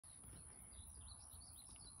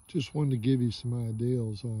Just wanted to give you some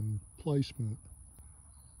ideas on placement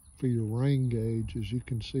for your rain gauge. As you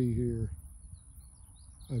can see here,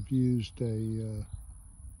 I've used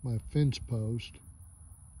my fence post,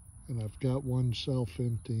 and I've got one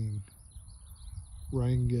self-emptying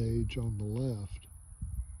rain gauge on the left.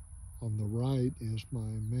 On the right is my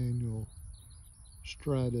manual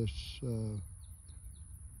Stratus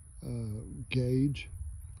gauge.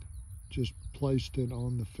 Just placed it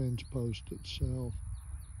on the fence post itself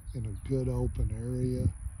in a good open area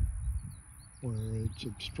where it's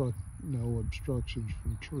no obstructions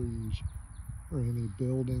from trees or any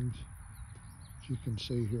buildings. As you can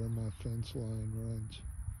see here, my fence line runs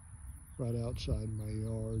right outside my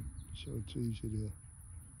yard, so it's easy to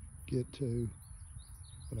get to.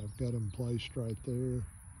 But I've got them placed right there.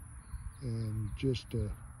 And just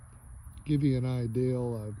to give you an idea,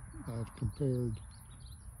 I've compared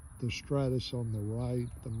the Stratus on the right,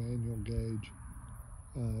 the manual gauge,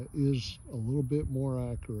 is a little bit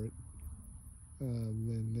more accurate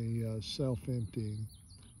than the self-emptying.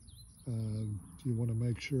 You want to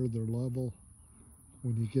make sure they're level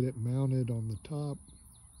when you get it mounted on the top,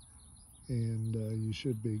 and you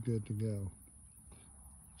should be good to go.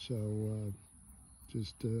 So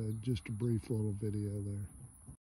just a brief little video there.